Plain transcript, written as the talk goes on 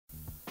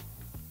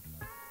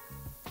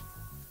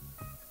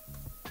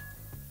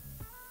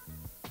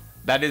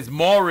that is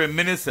more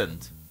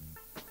reminiscent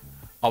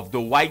of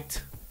the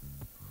white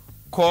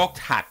cocked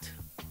hat,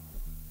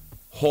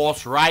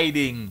 horse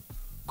riding,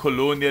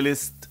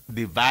 colonialist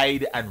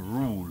divide and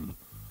rule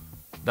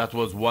that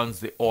was once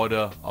the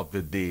order of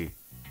the day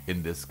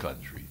in this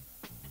country.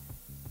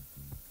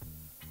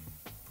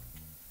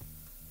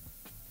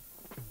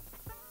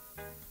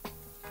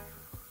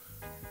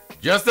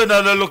 Just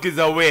Another Look is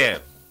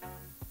aware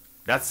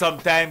that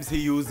sometimes he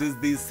uses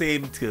these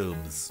same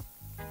terms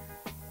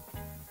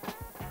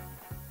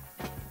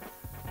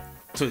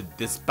to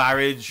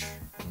disparage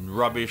and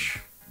rubbish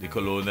the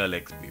colonial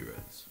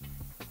experience.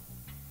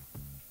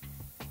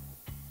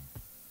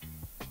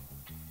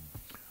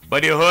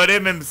 But you heard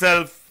him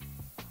himself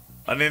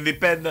on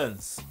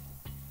independence.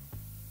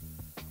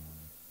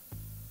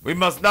 We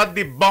must not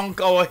debunk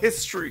our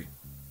history.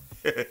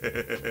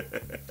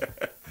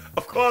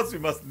 Of course we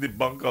must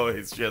debunk our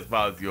history as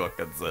far as you are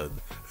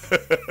concerned.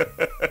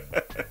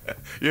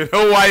 You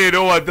know why you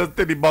don't want us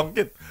to debunk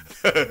it?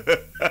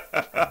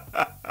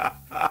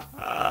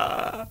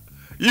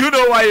 You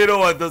know why you don't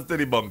want us to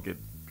debunk it.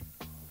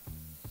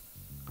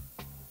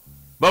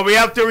 But we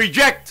have to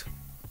reject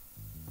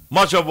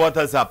much of what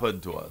has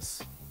happened to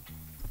us.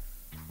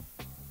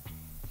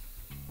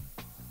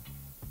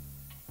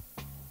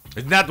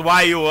 Isn't that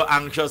why you were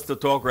anxious to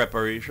talk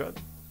reparation?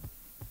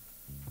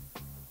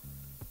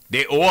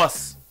 They owe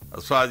us,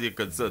 as far as you're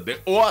concerned. They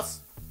owe us.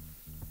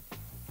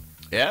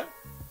 Yeah?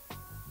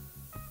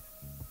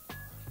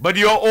 But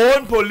your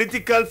own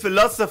political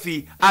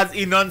philosophy, as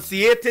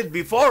enunciated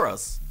before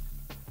us,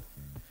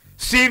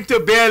 seemed to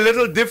bear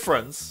little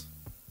difference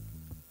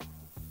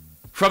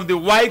from the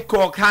white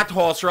cocked hat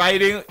horse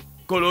riding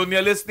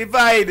colonialist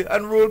divide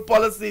and rule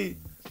policy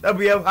that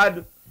we have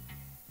had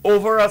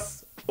over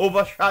us,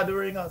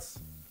 overshadowing us.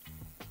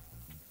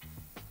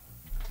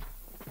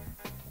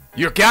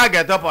 You can't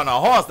get up on a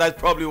horse. That's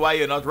probably why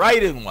you're not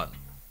riding one.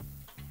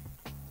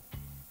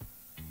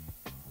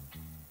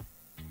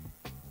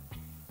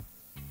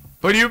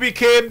 But you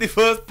became the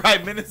first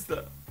prime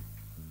minister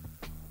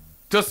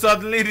to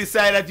suddenly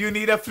decide that you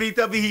need a fleet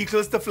of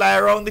vehicles to fly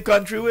around the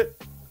country with.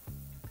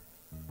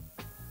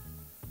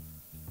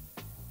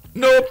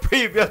 No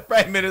previous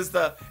prime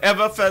minister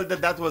ever felt that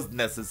that was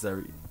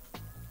necessary.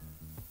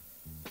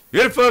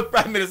 You're the first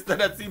prime minister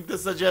that seemed to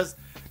suggest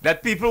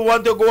that people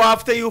want to go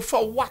after you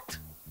for what?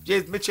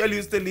 James Mitchell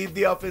used to leave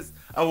the office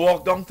and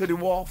walk down to the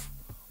wharf.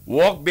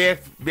 Walk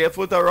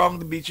barefoot around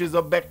the beaches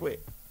of Beckway.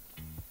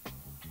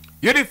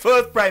 You're the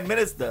first prime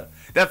minister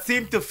that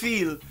seemed to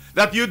feel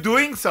that you're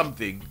doing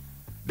something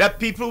that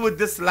people would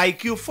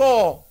dislike you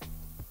for,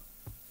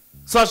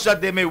 such that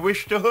they may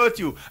wish to hurt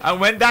you. And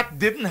when that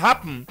didn't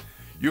happen,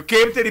 you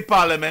came to the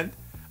parliament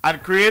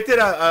and created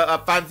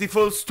a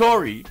fanciful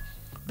story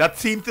that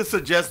seemed to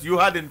suggest you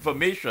had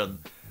information,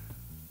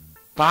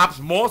 perhaps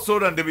more so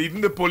than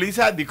even the police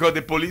had, because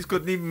the police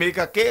couldn't even make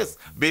a case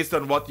based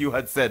on what you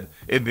had said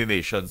in the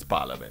nation's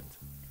parliament.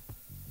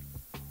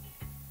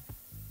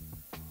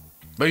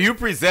 But you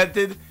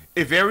presented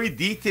a very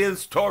detailed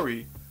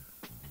story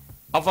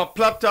of a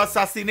plot to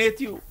assassinate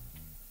you.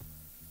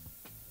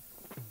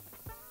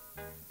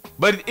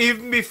 But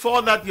even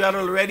before that, you had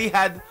already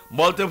had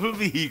multiple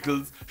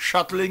vehicles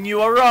shuttling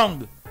you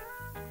around.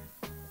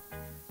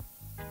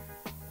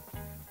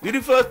 You're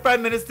the first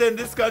prime minister in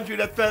this country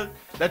that felt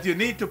that you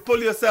need to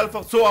pull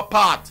yourself so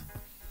apart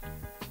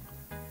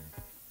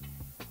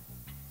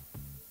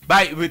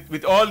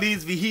with all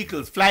these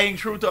vehicles flying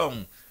through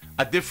town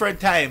at different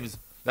times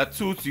that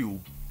suits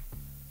you.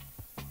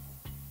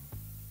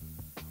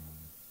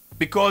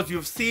 Because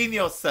you've seen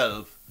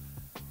yourself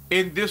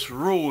in this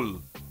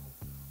role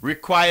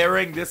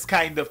requiring this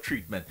kind of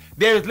treatment.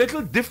 There is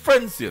little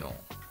difference, you know,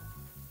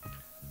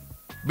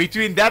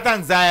 between that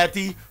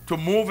anxiety to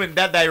move in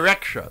that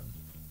direction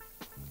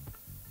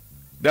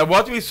than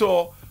what we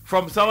saw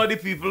from some of the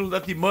people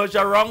that emerged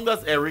around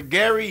us, Eric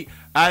Gary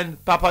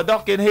and Papa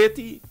Doc in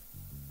Haiti.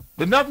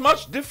 There's not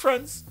much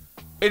difference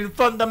in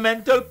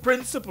fundamental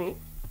principle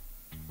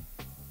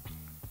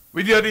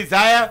with your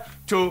desire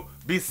to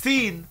be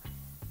seen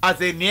as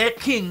a near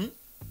king,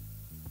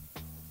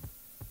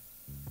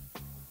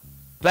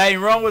 flying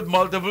around with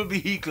multiple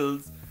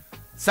vehicles,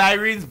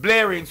 sirens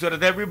blaring so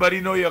that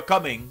everybody know you're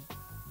coming,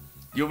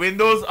 your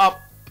windows up,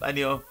 and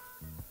you're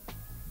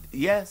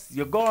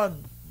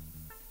gone.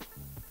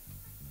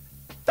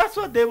 That's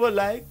what they were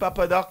like,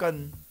 Papa Doc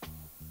and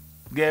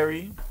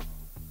Gary.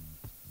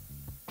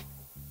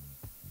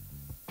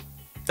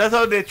 That's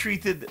how they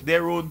treated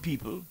their own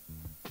people.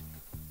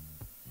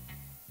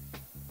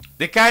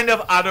 The kind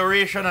of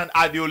adoration and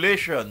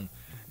adulation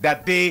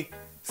that they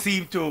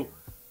seem to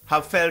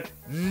have felt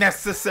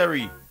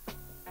necessary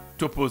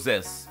to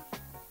possess.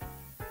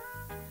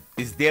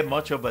 Is there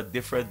much of a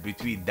difference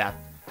between that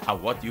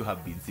and what you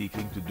have been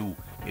seeking to do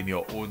in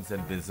your own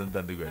St. Vincent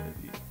and the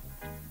Grenadines?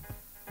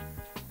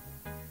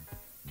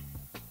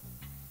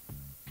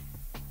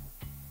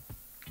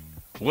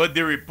 What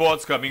the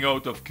reports coming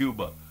out of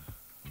Cuba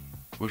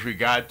with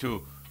regard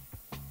to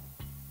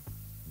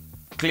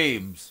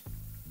claims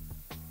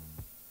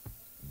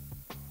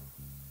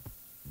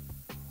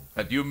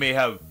that you may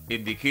have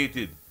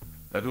indicated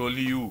that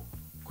only you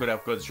could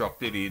have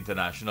constructed the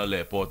international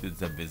airport in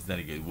St. Vincent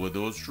and Grenadines. Were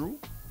those true?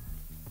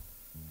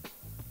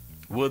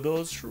 Were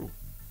those true?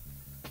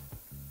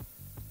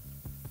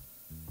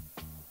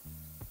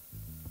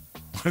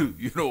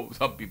 You know,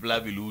 some people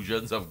have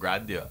illusions of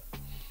grandeur.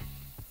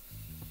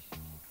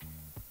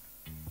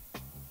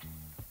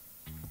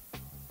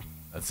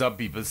 And some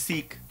people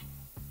seek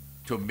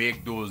to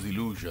make those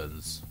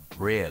illusions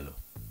real.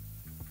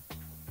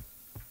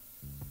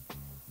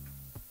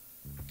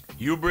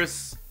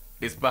 Hubris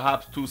is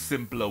perhaps too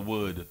simple a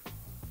word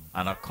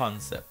and a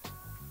concept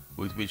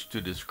with which to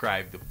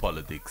describe the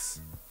politics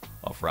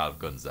of Ralph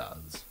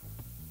Gonsalves.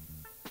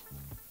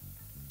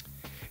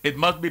 It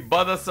must be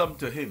bothersome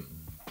to him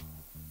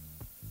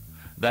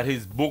that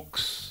his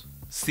books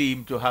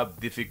seem to have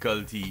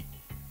difficulty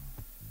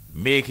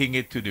making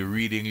it to the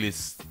reading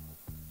list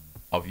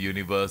of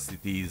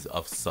universities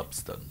of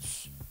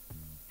substance.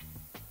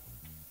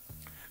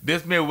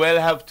 This may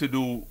well have to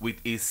do with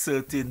a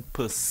certain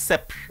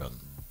perception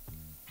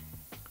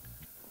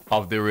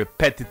of the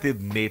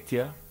repetitive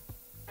nature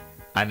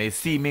and a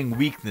seeming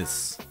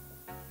weakness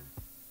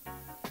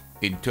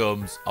in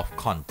terms of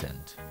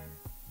content.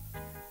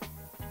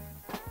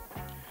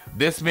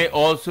 This may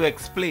also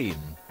explain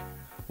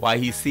why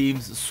he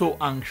seems so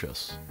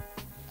anxious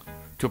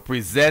to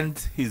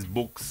present his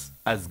books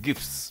as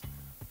gifts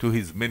to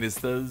his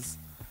ministers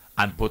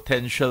and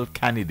potential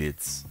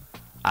candidates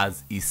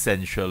as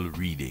essential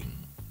reading.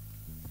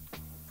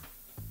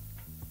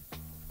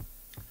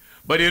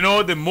 But you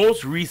know, the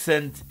most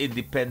recent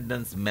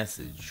Independence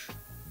message,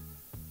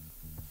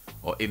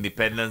 or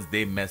Independence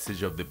Day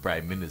message of the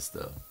Prime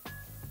Minister,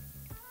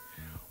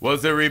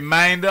 was a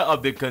reminder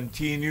of the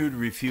continued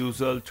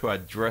refusal to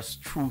address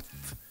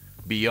truth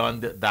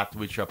beyond that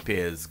which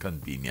appears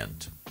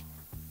convenient.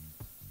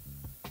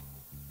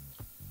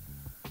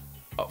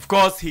 Of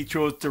course, he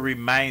chose to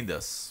remind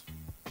us,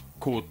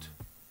 quote,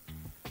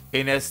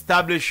 in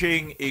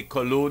establishing a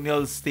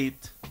colonial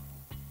state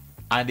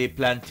and a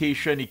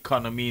plantation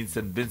economy in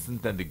St.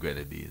 Vincent and the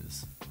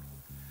Grenadines,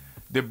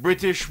 the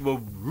British were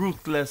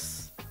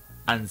ruthless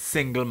and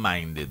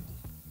single-minded.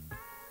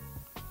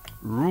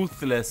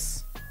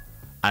 Ruthless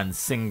and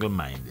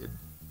single-minded.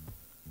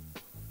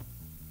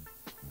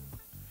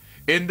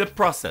 In the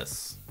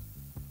process,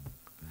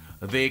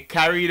 they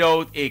carried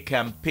out a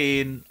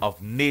campaign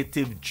of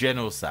native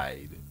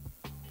genocide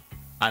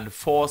and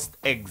forced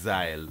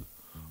exile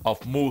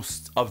of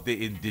most of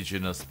the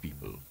indigenous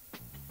people.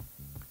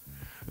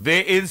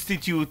 They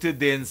instituted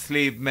the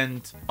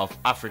enslavement of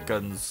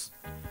Africans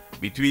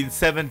between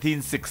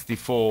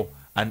 1764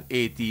 and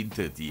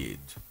 1838.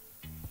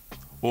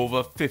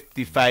 Over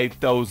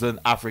 55,000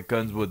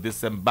 Africans were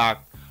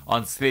disembarked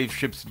on slave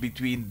ships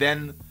between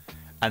then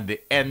and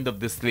the end of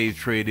the slave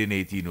trade in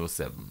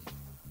 1807.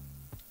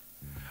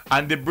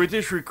 And the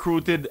British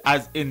recruited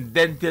as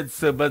indented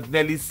servants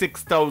nearly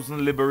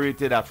 6,000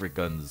 liberated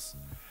Africans,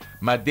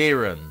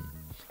 Madeiran,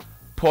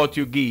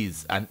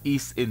 Portuguese, and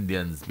East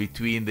Indians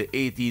between the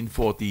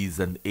 1840s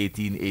and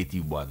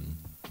 1881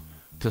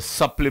 to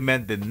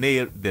supplement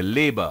the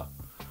labor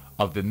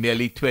of the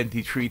nearly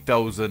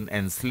 23,000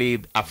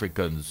 enslaved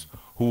Africans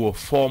who were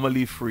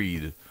formerly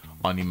freed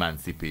on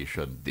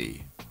Emancipation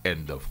Day.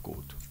 End of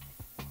quote.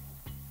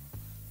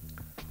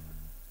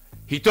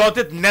 He thought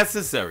it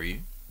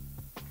necessary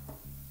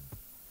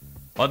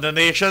on the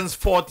nation's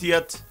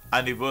 40th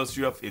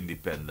anniversary of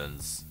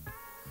independence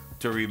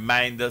to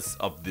remind us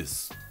of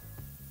this.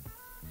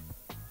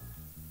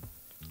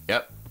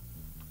 Yep.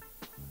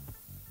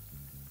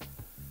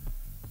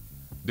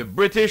 The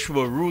British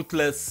were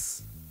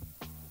ruthless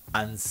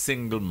and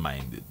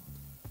single-minded.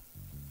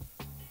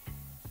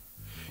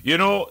 You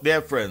know,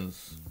 dear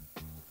friends,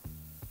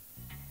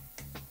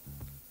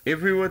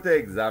 if we were to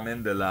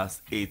examine the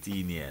last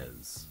 18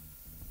 years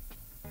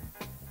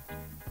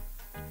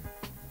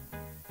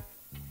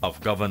of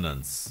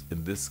governance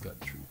in this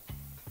country,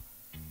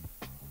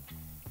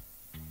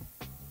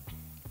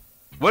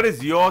 what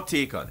is your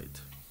take on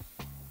it?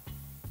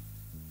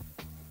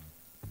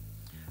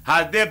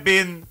 Has there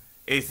been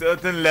a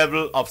certain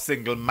level of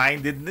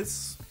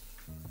single-mindedness?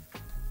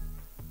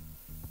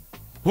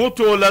 Who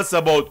told us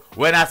about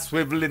when I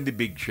swivel in the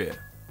big chair?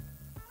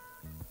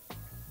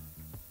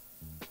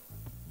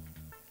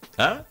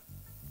 Huh?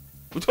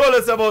 Who told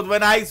us about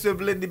when I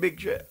swivel in the big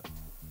chair?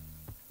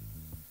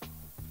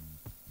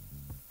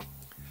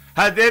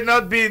 Has there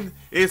not been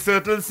a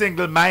certain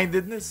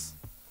single-mindedness?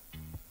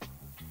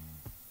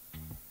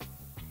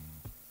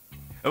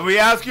 And we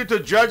ask you to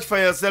judge for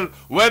yourself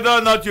whether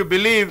or not you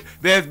believe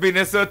there has been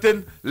a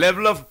certain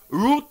level of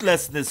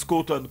ruthlessness,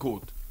 quote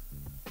unquote,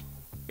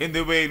 in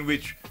the way in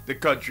which the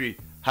country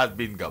has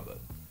been governed.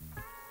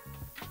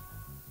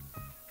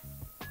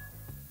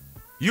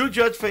 You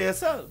judge for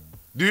yourself.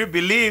 Do you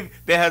believe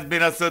there has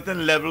been a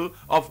certain level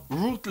of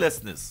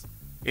ruthlessness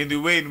in the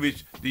way in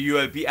which the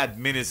ULP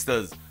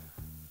administers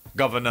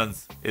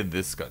governance in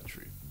this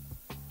country?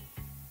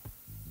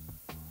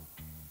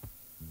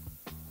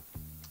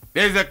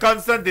 There is a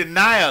constant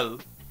denial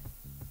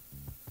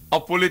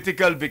of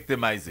political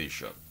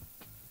victimization.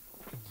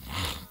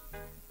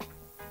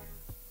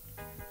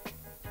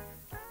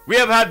 We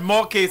have had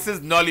more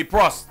cases nollie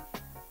prost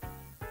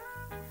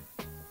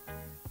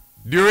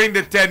during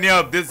the tenure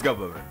of this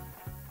government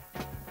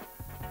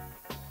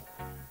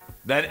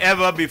than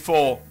ever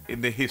before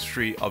in the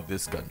history of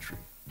this country.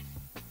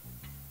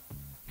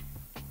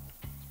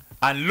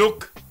 And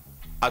look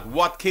at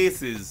what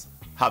cases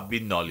have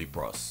been nollie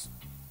prost.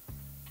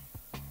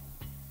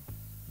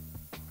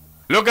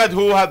 Look at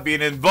who have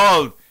been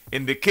involved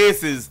in the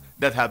cases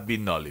that have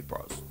been nollie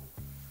prost.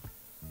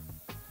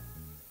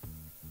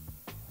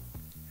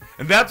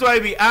 And that's why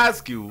we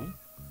ask you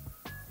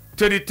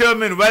to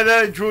determine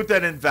whether in truth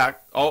and in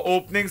fact our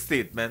opening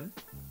statement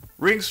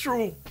rings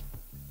true.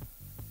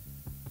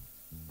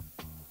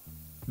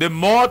 The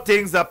more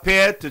things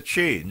appear to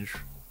change,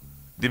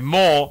 the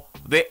more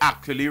they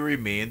actually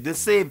remain the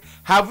same.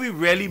 Have we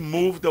really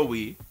moved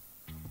away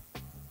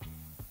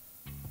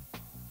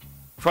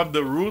from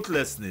the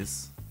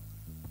ruthlessness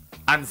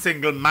and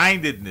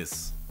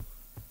single-mindedness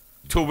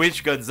to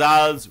which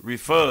Gonzalez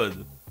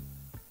referred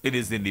in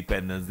his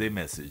Independence Day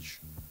message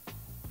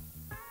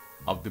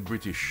of the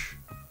British?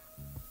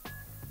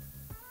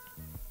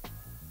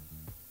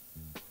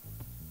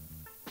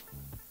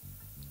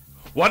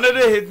 One of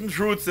the hidden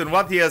truths in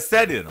what he has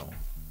said,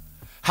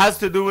 has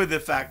to do with the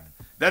fact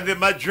that the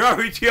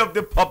majority of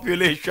the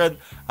population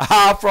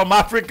are from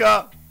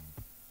Africa.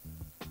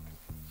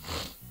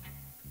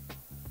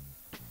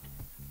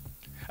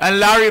 And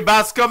Larry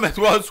Bascom, it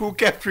was who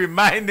kept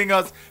reminding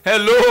us,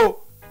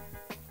 hello,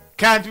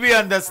 can't we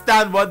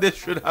understand what this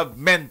should have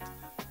meant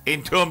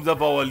in terms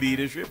of our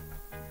leadership?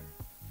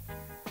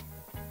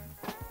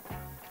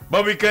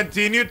 But we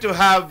continue to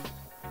have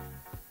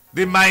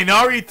the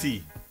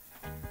minority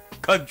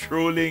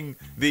controlling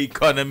the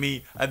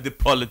economy and the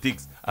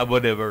politics and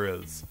whatever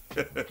else.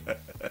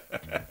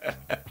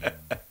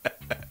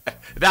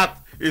 That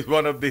is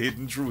one of the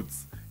hidden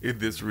truths in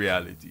this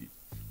reality.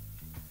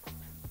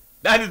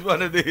 That is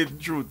one of the hidden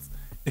truths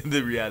in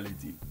the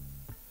reality.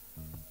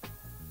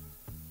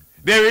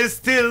 There is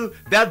still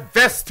that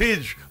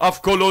vestige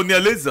of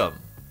colonialism,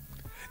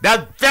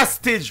 that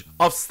vestige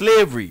of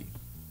slavery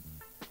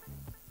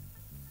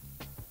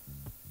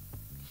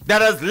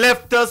that has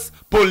left us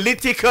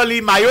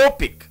politically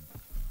myopic,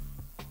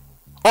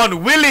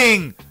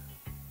 unwilling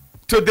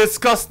to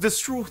discuss this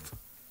truth.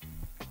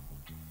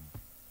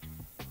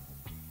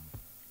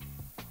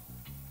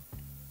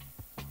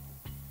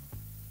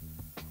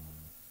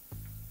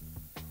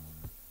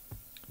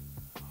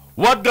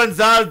 What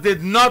Gonzalez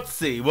did not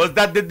say was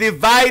that the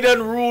divide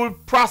and rule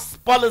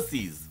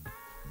policies,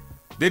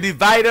 the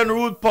divide and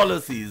rule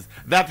policies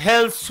that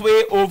held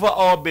sway over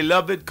our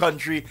beloved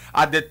country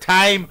at the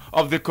time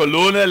of the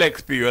colonial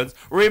experience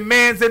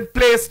remains in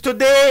place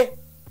today.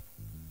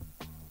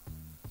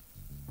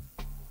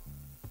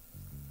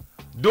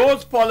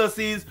 Those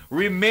policies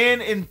remain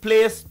in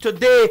place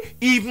today,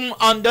 even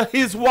under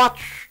his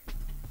watch.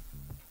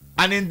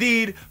 And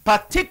indeed,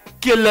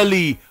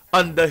 particularly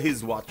under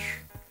his watch.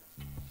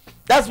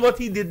 That's what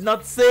he did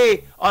not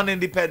say on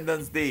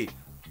Independence Day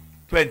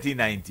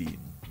 2019.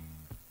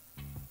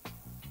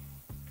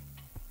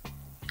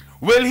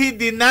 Will he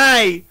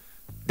deny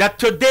that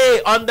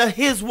today, under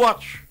his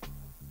watch,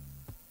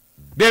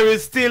 there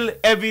is still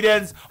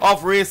evidence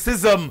of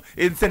racism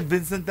in St.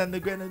 Vincent and the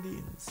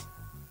Grenadines?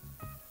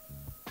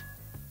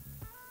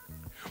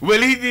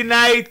 Will he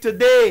deny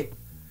today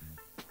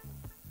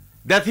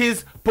that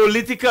his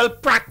political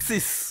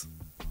praxis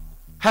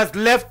has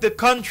left the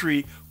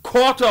country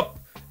caught up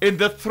in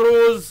the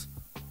throes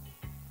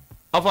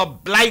of a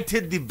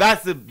blighted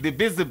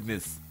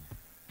divisiveness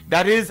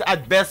that is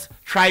at best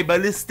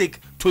tribalistic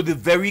to the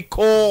very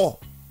core?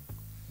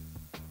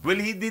 Will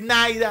he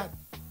deny that?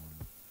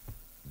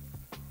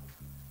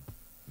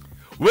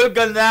 Will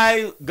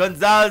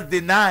Gonzalez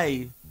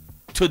deny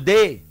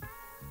today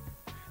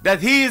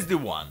that he is the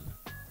one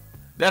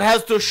that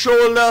has to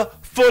shoulder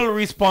full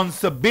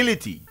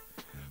responsibility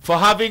for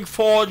having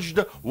forged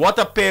what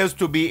appears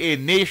to be a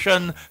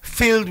nation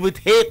filled with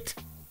hate?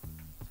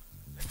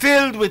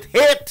 Filled with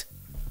hate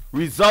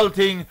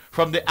resulting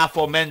from the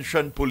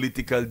aforementioned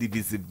political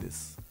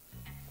divisiveness.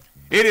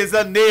 It is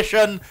a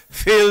nation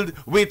filled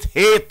with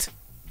hate.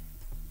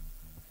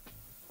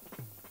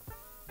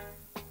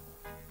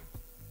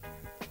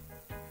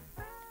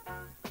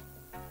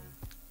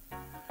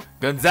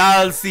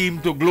 Gonzalez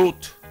seemed to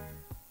gloat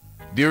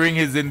during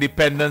his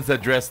independence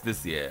address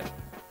this year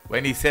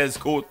when he says,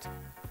 quote,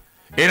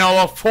 "In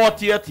our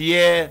 40th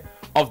year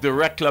of the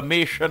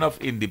reclamation of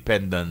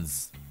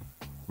independence,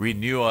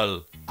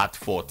 renewal at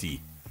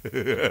 40.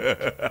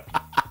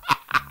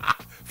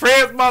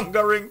 Praise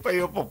mongering for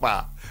you,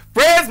 Papa.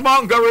 Praise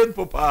mongering,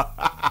 Papa.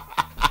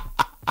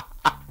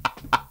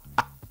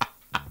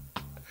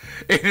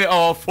 In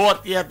our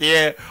 40th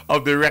year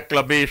of the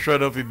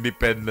reclamation of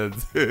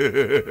independence."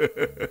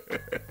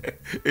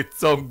 It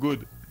sounds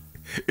good.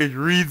 It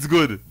reads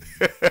good.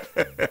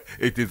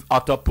 It is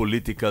utter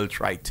political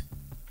trite.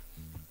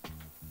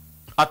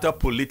 Utter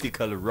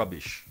political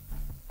rubbish.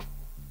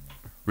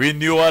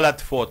 Renewal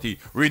at 40.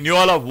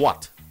 Renewal of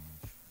what?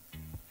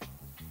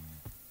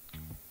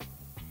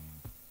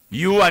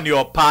 You and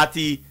your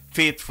party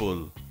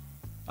faithful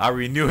are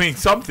renewing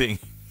something,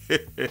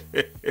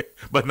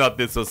 but not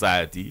the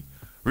society.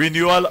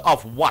 Renewal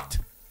of what?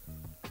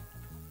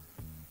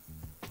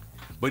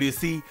 But you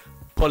see,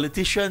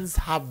 politicians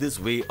have this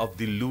way of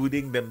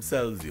deluding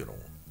themselves, you know.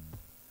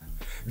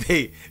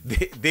 They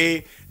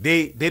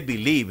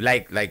believe,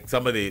 like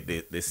some of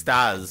the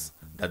stars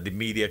that the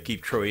media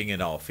keep throwing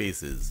in our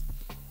faces,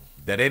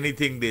 that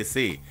anything they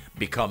say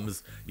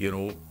becomes, you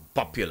know,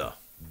 popular.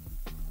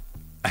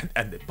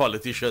 And the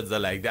politicians are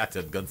like that,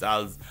 and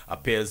Gonzalez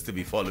appears to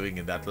be following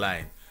in that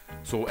line.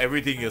 So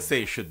everything you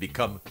say should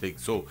become big.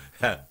 So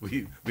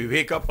we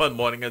wake up one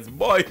morning and say,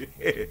 boy,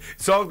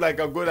 sounds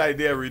like a good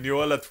idea,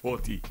 renewal at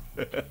 40.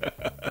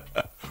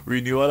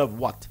 Renewal of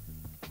what?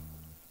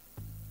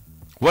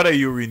 What are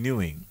you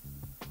renewing?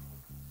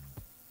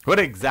 What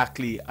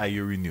exactly are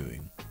you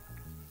renewing?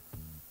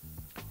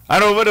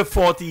 And over the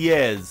 40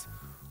 years,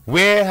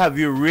 where have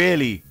you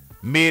really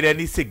made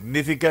any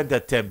significant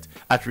attempt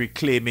at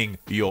reclaiming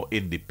your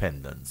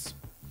independence?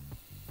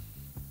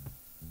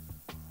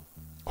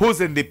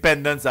 Whose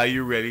independence are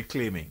you really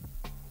claiming?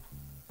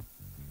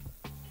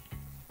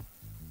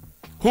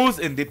 Whose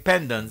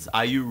independence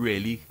are you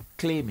really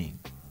claiming?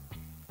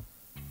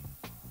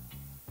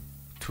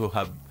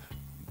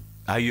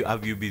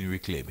 Have you been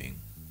reclaiming?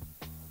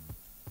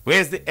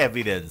 Where's the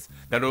evidence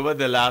that over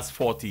the last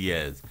 40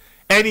 years,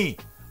 any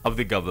of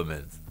the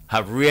governments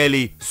have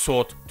really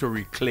sought to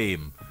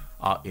reclaim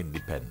our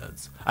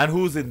independence? And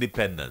whose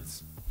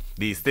independence?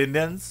 The East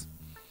Indians?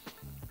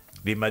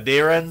 The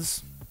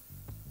Madeirans?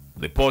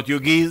 The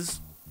Portuguese?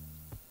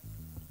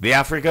 The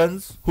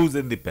Africans? Whose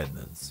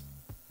independence?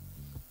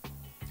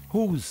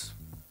 Whose?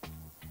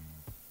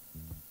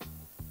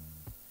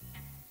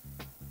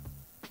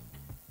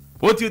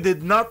 What you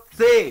did not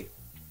say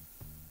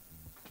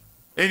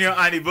in your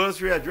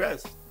anniversary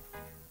address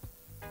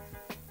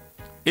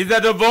is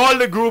that of all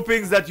the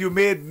groupings that you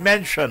made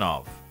mention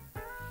of,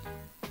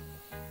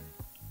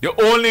 the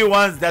only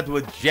ones that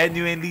were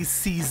genuinely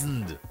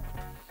seasoned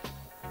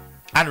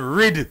and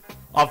rid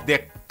of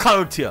their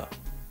culture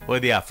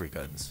were the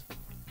Africans.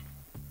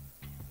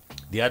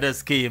 The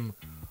others came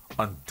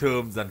on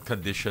terms and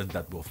conditions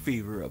that were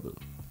favorable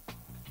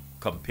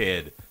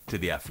compared to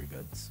the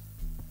Africans.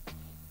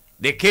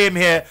 They came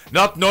here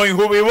not knowing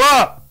who we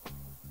were,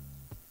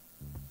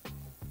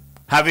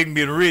 having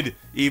been rid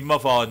even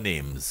of our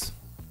names.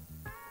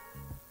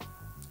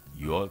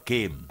 You all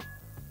came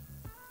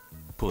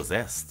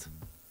possessed.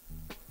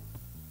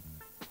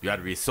 You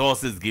had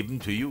resources given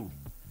to you.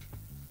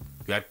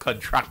 You had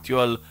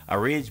contractual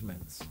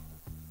arrangements.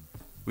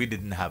 We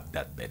didn't have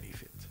that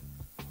benefit.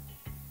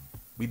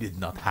 We did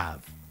not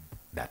have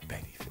that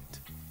benefit.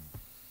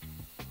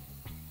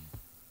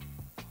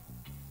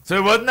 So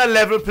it wasn't a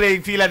level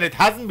playing field, and it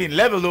hasn't been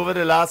leveled over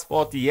the last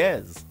 40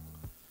 years.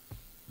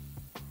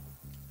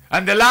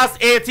 And the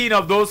last 18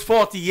 of those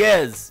 40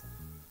 years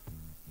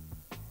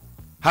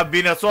have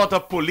been a sort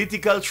of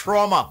political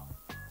trauma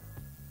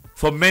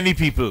for many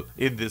people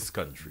in this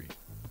country.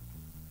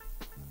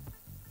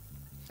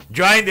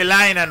 Join the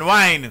line and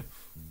whine,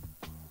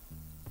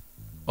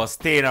 or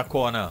stay in a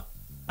corner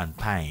and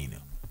pine.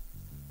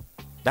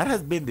 That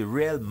has been the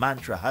real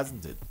mantra,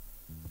 hasn't it?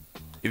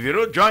 If you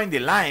don't join the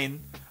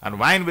line and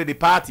whine with the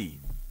party,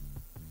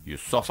 you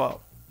suffer.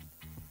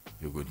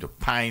 You're going to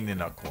pine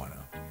in a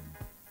corner.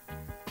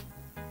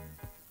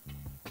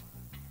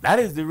 That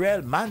is the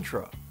real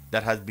mantra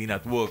that has been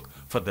at work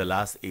for the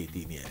last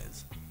 18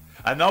 years.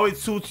 And now it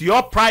suits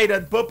your pride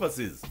and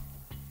purposes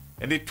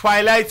in the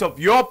twilight of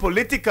your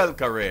political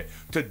career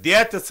to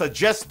dare to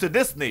suggest to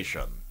this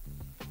nation,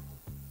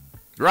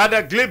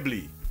 rather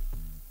glibly,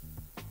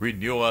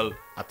 renewal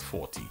at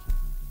 40.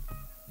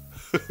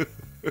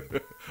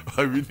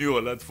 A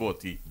renewal at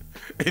 40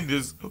 in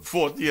this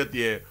 40th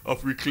year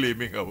of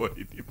reclaiming our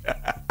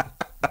independence.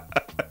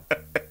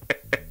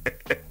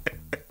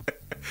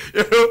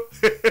 You know,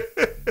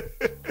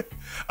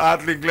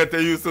 Art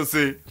Linkletter used to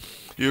say,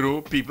 you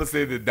know, people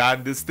say the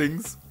damnedest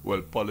things.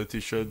 Well,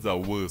 politicians are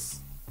worse.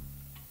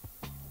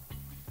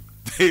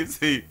 They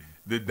say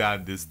the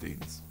damnedest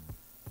things.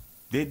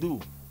 They do.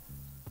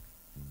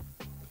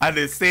 And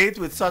they say it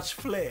with such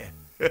flair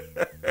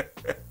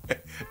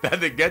that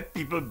they get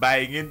people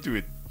buying into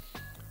it.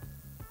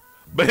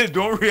 But they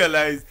don't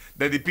realize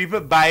that the people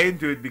buy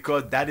into it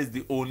because that is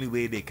the only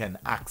way they can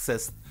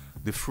access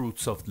the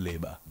fruits of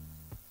labor.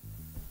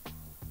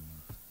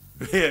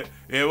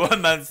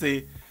 One man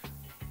say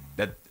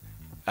that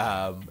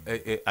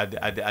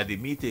at the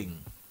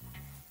meeting,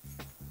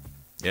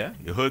 yeah,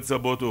 you heard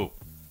Saboto.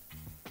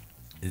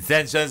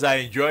 Intentions are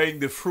enjoying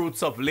the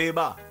fruits of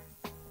labor,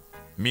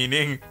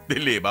 meaning the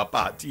Labour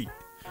Party,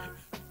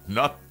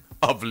 not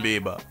of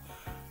labor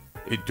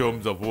in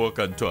terms of work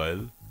and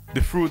toil.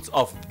 The fruits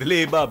of the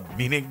labor,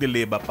 meaning the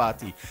Labour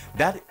Party.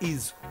 That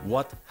is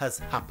what has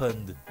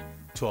happened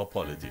to our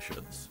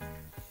politicians.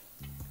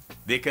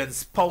 They can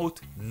spout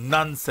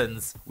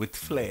nonsense with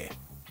flair.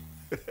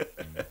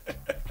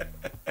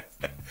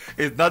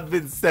 It's not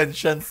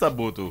Vincentians,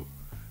 Saboto.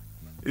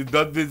 It's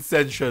not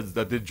Vincentians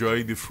that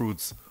enjoying the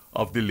fruits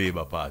of the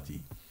Labour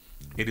Party.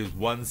 It is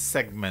one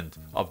segment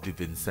of the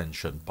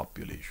Vincentian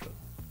population.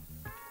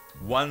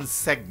 One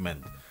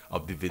segment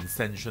of the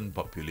Vincentian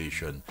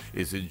population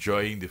is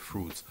enjoying the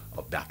fruits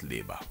of that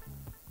labor.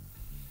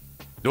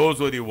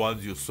 Those were the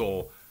ones you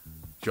saw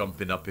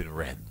jumping up in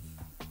red.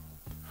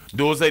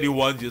 Those are the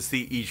ones you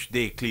see each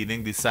day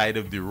cleaning the side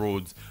of the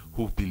roads,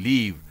 who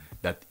believe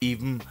that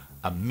even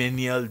a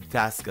menial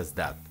task as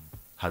that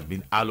has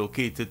been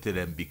allocated to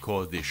them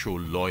because they show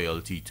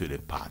loyalty to the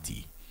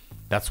party.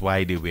 That's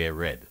why they wear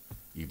red,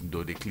 even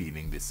though they're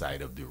cleaning the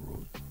side of the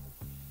road.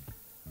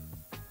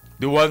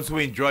 The ones who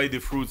enjoy the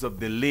fruits of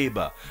the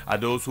labor are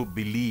those who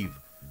believe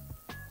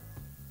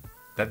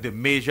that the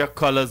major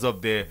colors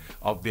of their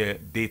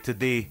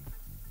day-to-day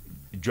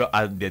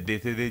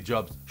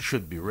jobs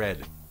should be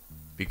red,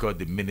 because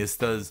the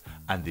ministers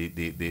and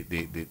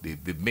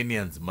the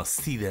minions must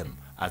see them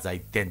as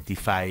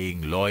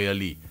identifying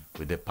loyally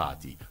with the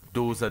party.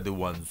 Those are the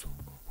ones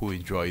who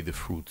enjoy the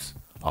fruits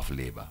of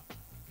labor.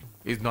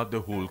 It's not the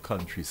whole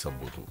country,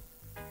 Saboto.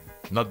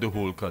 Not the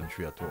whole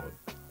country at all.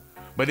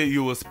 But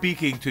you were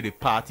speaking to the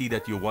party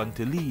that you want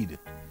to lead.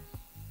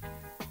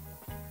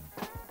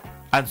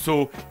 And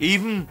so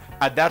even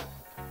at that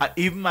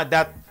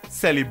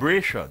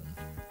celebration,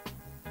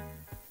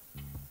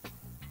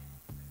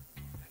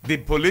 the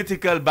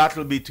political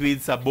battle between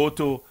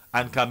Saboto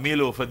and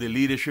Camilo for the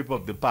leadership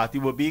of the party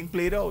were being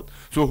played out.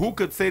 So who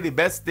could say the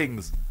best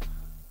things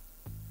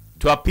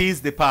to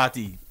appease the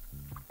party?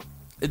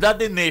 Is that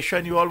the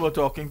nation you all were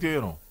talking to,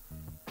 you know?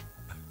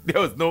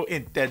 There was no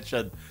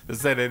intention to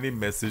send any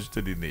message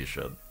to the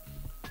nation.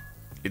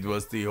 It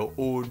was to your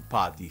own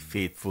party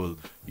faithful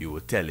you were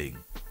telling,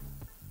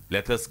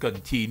 let us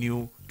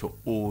continue to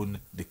own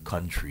the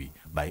country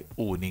by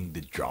owning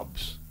the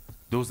jobs.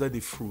 Those are the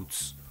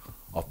fruits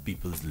of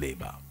people's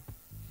labor.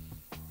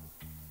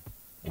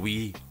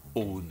 We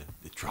own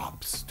the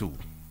jobs too.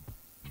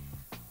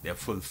 They've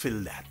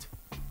fulfilled that.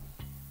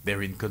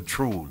 They're in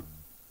control.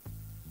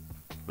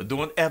 But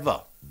don't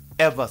ever,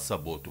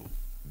 Saboto,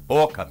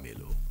 or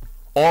Camilo,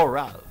 or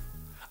Ralph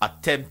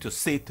attempt to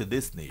say to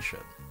this nation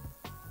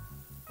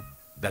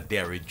that they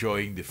are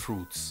enjoying the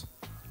fruits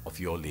of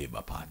your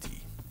Labour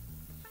Party.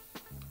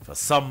 For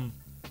some,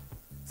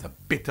 it's a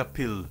bitter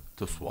pill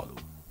to swallow,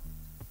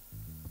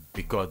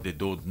 because they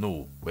don't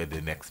know where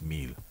the next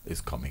meal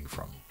is coming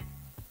from.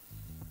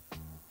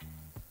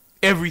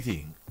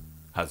 Everything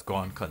has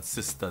gone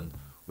consistent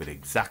with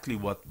exactly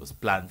what was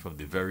planned from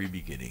the very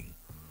beginning.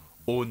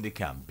 Own the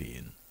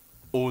campaign,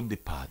 own the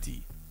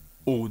party,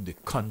 own the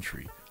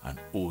country, and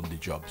own the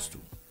jobs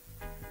too.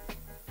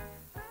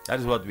 That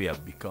is what we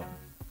have become.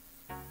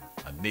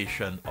 A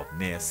nation of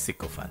near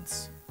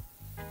sycophants.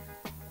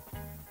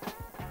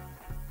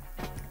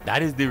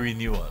 That is the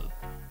renewal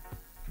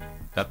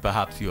that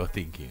perhaps you are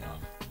thinking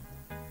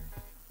of.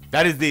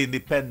 That is the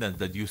independence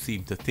that you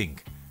seem to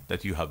think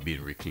that you have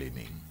been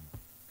reclaiming.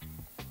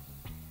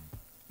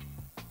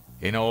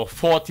 In our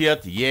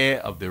 40th year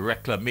of the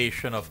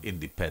reclamation of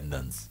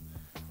independence,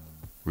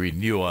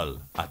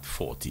 renewal at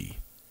 40.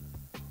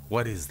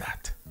 What is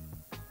that?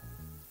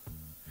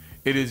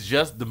 It is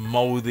just the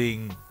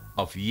mouthing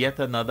of yet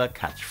another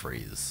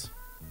catchphrase.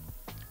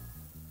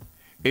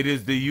 It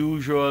is the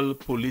usual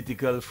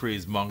political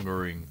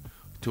phrasemongering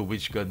to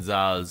which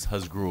Gonzales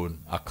has grown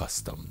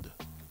accustomed.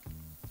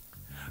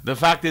 The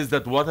fact is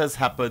that what has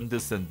happened to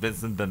St.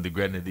 Vincent and the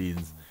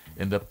Grenadines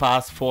in the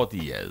past 40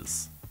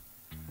 years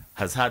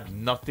has had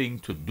nothing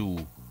to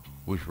do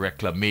with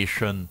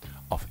reclamation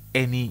of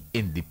any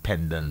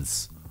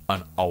independence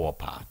on our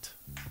part.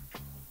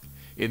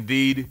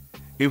 Indeed,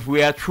 if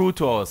we are true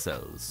to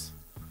ourselves,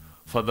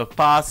 for the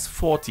past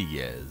 40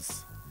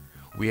 years,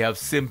 we have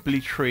simply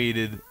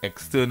traded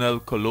external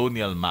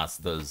colonial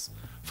masters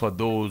for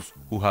those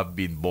who have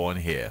been born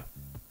here.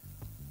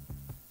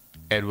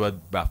 Edward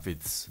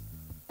Braffit's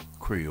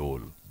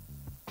Creole.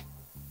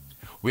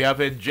 We have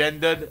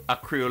engendered a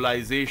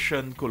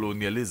creolization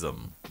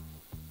colonialism,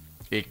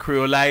 a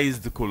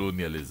creolized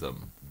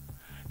colonialism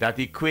that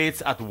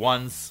equates at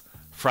once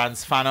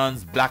Frantz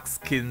Fanon's black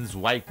skins,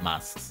 white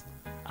masks,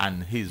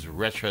 and his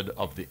wretched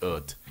of the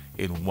earth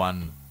in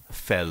one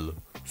fell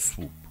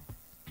swoop.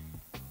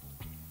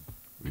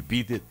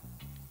 Repeat it.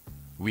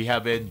 We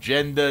have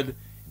engendered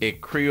a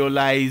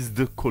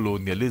creolized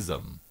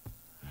colonialism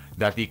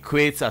that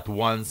equates at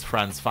once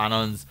Frantz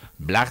Fanon's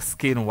black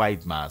skin,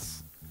 white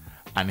mask,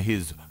 and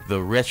his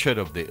the wretched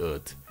of the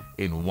earth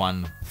in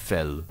one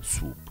fell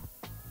swoop.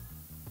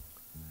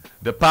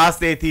 The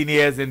past 18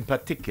 years in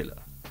particular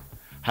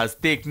has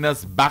taken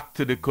us back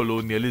to the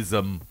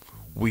colonialism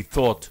we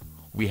thought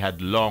we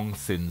had long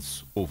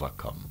since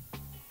overcome.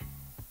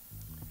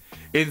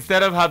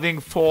 Instead of having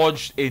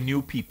forged a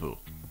new people,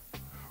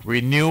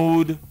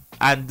 renewed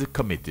and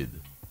committed,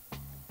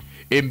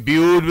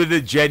 imbued with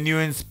the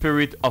genuine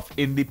spirit of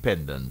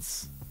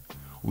independence,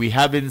 we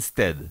have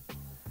instead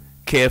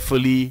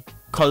carefully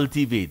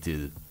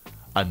cultivated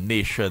a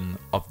nation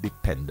of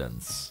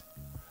dependence,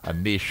 a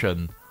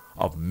nation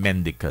of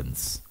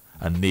mendicants,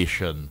 a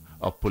nation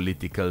of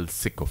political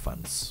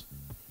sycophants,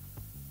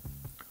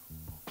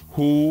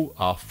 who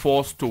are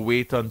forced to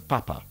wait on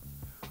Papa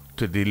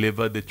to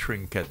deliver the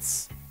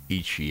trinkets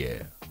each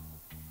year.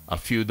 A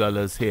few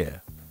dollars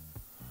here,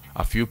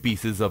 a few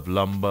pieces of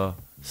lumber,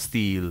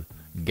 steel,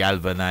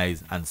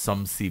 galvanized, and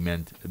some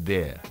cement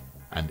there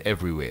and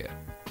everywhere.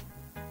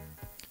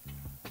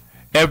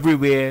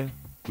 Everywhere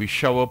we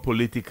shower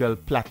political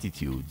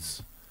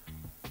platitudes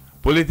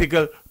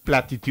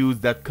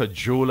that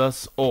cajole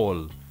us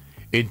all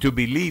into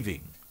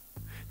believing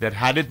that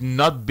had it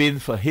not been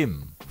for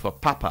him, for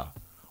Papa,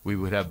 we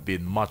would have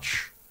been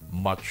much,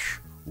 much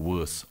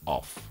worse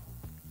off.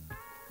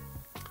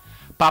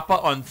 Papa,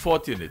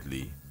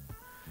 unfortunately,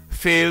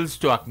 fails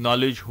to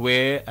acknowledge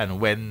where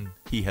and when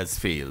he has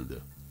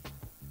failed.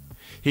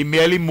 He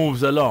merely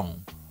moves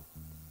along,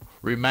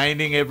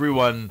 reminding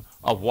everyone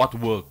of what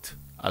worked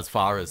as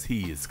far as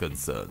he is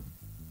concerned.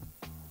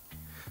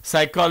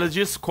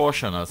 Psychologists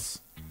caution us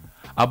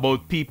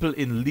about people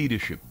in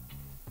leadership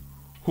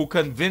who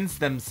convince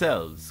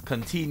themselves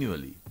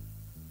continually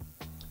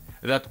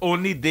that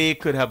only they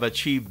could have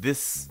achieved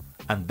this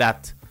and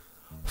that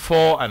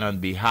for and on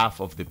behalf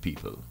of the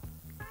people.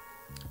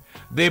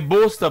 They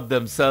boast of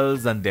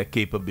themselves and their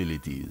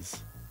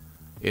capabilities,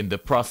 in the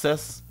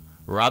process,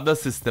 rather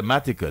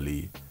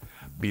systematically,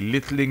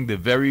 belittling the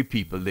very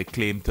people they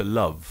claim to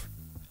love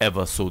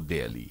ever so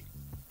dearly.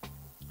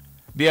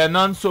 They are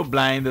none so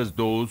blind as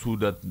those who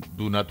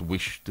do not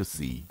wish to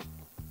see.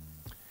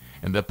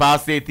 In the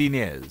past 18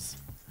 years,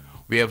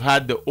 we have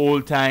had the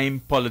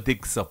old-time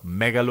politics of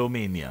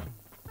megalomania.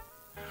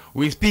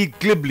 We speak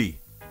glibly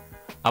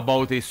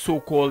about a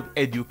so-called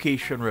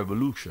education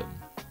revolution,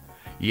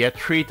 yet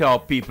treat our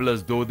people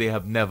as though they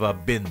have never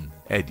been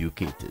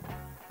educated.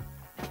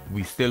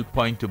 We still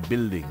point to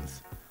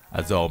buildings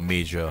as our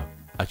major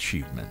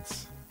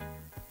achievements.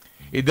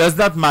 It does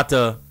not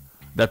matter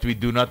that we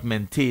do not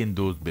maintain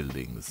those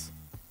buildings.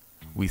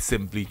 We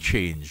simply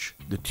change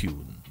the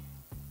tune.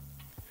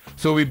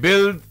 So we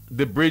build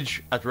the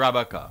bridge at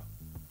Rabaka.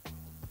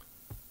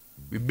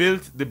 We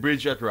built the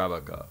bridge at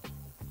Rabaka.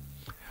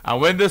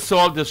 And when the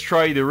salt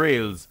destroyed the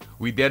rails,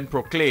 we then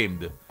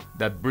proclaimed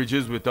that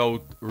bridges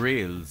without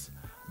rails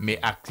may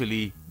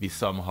actually be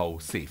somehow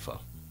safer.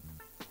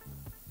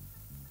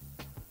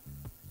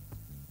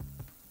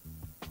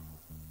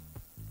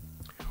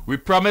 We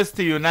promised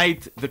to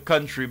unite the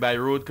country by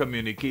road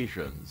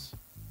communications,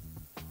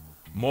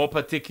 more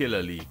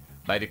particularly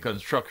by the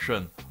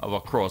construction of a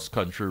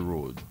cross-country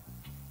road.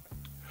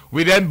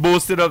 We then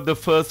boasted of the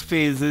first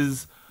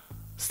phases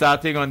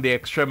starting on the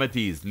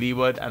extremities,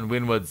 leeward and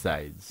windward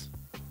sides.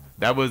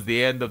 That was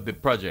the end of the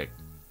project.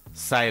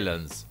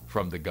 Silence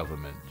from the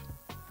government.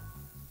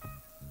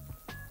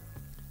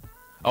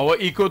 Our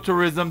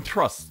ecotourism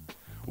trust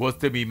was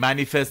to be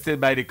manifested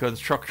by the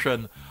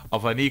construction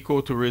of an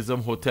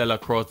ecotourism hotel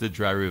across the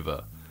Dry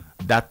River.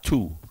 That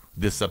too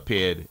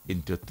disappeared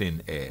into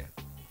thin air.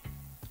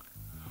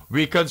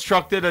 We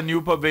constructed a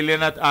new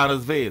pavilion at Arnos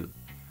Vale,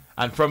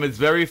 and from its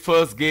very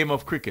first game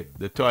of cricket,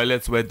 the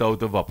toilets went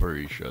out of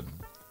operation.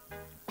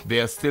 They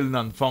are still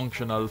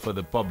non-functional for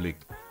the public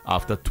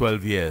after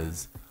 12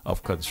 years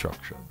of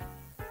construction.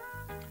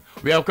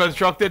 We have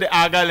constructed the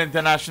Argyle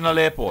International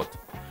Airport,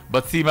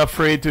 but seem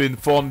afraid to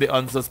inform the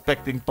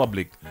unsuspecting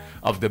public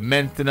of the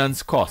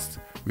maintenance cost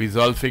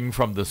resulting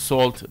from the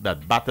salt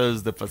that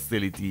batters the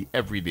facility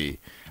every day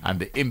and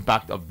the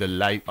impact of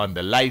on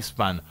the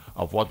lifespan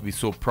of what we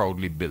so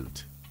proudly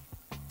built.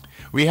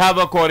 We have,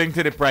 according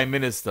to the Prime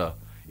Minister,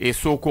 a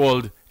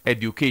so-called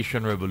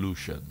education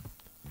revolution.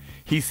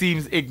 He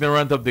seems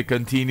ignorant of the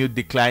continued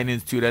decline in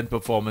student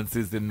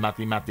performances in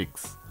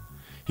mathematics.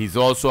 He's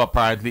also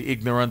apparently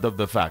ignorant of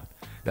the fact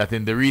that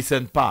in the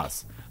recent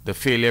past, the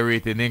failure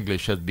rate in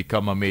English has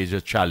become a major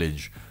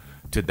challenge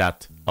to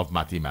that of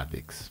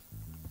mathematics.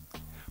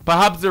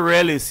 Perhaps the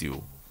real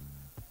issue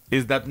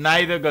is that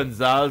neither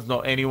Gonzales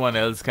nor anyone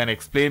else can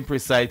explain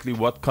precisely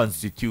what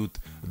constitutes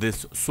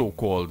this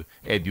so-called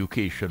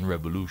education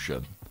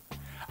revolution.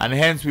 And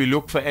hence we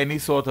look for any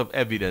sort of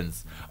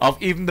evidence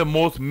of even the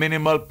most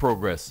minimal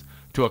progress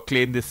to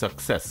acclaim the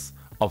success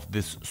of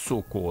this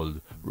so-called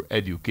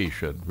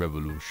education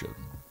revolution.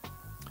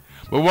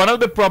 But one of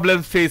the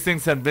problems facing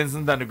St.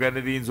 Vincent and the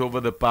Grenadines over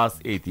the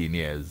past 18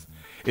 years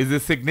is the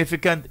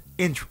significant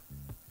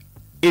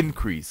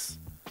increase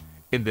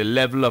in the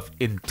level of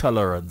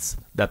intolerance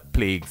that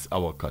plagues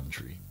our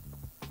country.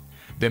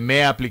 The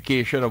mere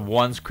application of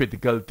one's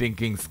critical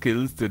thinking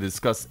skills to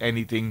discuss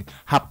anything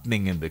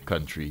happening in the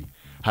country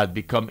has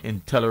become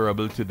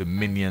intolerable to the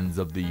minions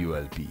of the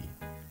ULP.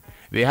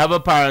 They have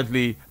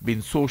apparently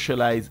been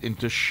socialized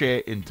into sheer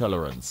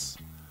intolerance.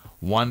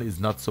 One is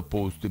not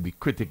supposed to be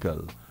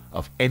critical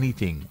of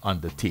anything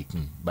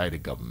undertaken by the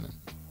government.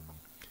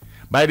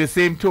 By the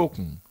same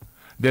token,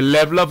 the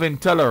level of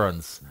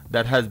intolerance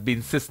that has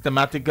been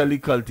systematically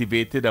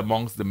cultivated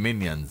amongst the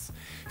minions,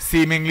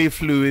 seemingly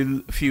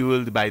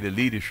fueled by the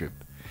leadership,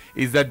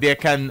 is that there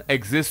can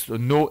exist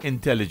no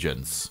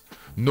intelligence,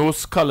 no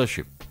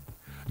scholarship,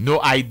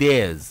 no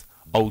ideas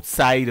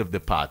outside of the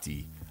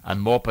party,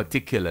 and more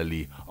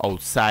particularly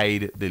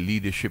outside the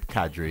leadership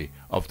cadre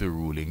of the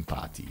ruling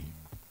party.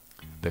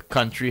 The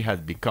country has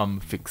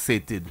become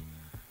fixated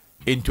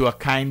into a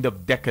kind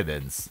of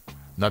decadence,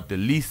 not the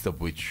least of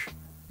which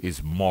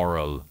is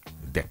moral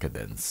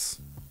decadence.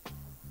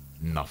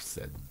 Enough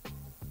said.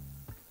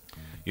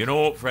 You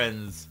know,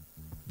 friends,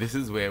 this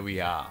is where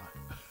we are.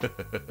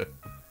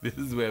 This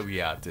is where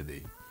we are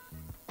today,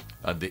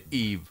 on the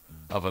eve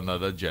of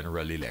another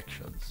general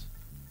elections.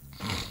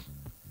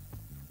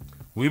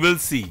 We will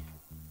see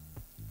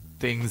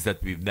things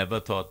that we've never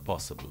thought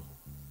possible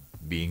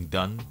being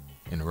done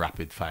in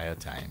rapid fire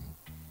time.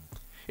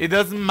 It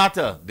doesn't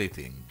matter, they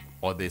think,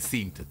 or they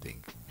seem to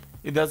think.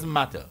 It doesn't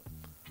matter.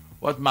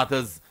 What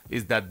matters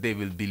is that they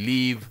will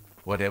believe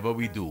whatever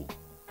we do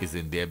is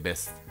in their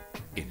best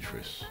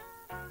interest.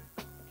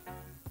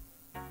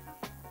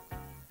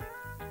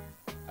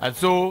 And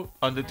so,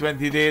 on the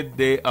 28th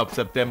day of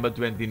September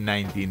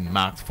 2019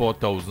 marks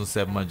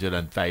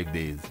 4,705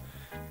 days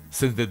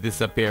since the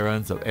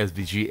disappearance of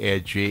SVG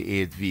Air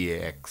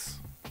J8VAX,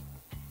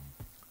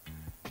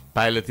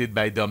 piloted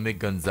by Dominic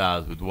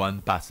Gonzalez with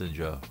one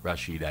passenger,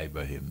 Rashid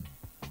Ibrahim.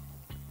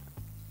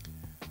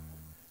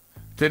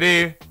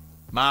 Today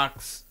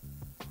marks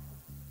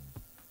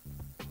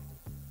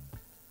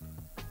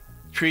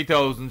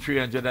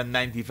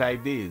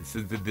 3,395 days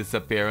since the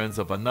disappearance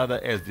of another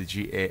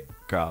SVG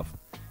aircraft,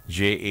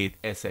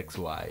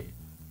 J8SXY,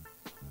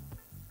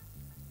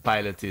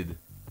 piloted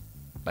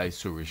by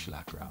Suresh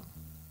Lakram.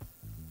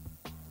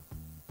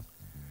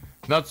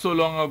 Not so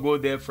long ago,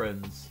 dear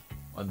friends,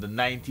 on the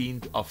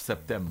 19th of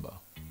September,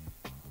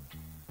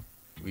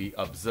 we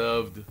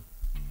observed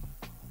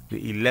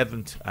the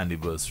 11th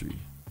anniversary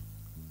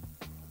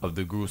of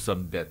the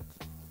gruesome death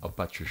of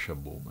Patricia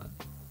Bowman.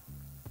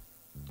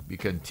 We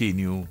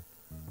continue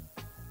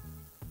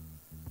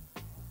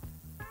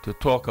to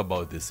talk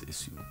about this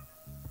issue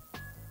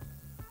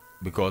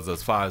because,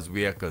 as far as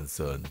we are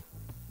concerned,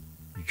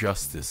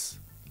 justice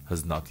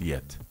has not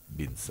yet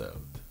been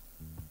served.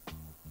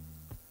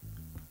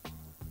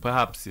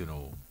 Perhaps,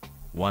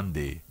 one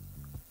day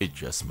it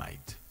just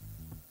might.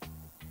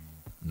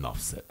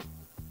 Enough said.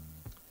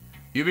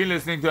 You've been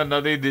listening to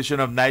another edition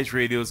of Nice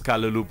Radio's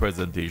Callaloo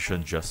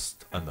presentation,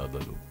 Just Another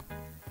Look.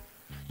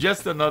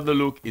 Just Another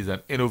Look is an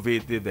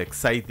innovative,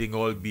 exciting,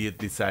 albeit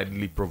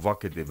decidedly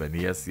provocative, and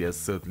yes,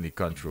 certainly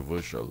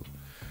controversial,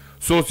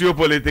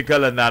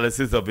 socio-political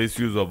analysis of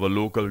issues of a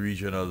local,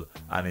 regional,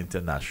 and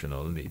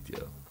international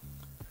nature.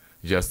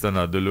 Just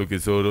Another Look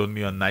is heard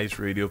only on Nice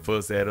Radio,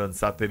 first aired on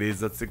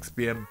Saturdays at 6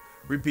 p.m.,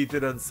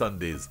 repeated on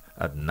Sundays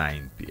at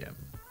 9 p.m.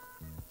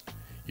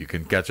 You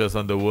can catch us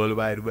on the World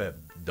Wide Web,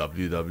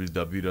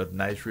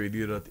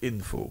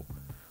 www.niceradio.info,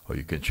 or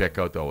you can check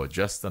out our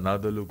Just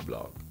Another Look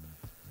blog,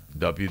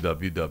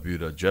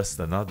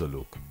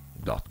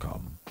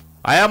 www.justanotherlook.com.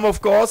 I am, of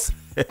course,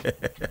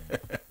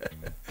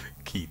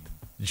 Keith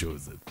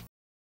Joseph.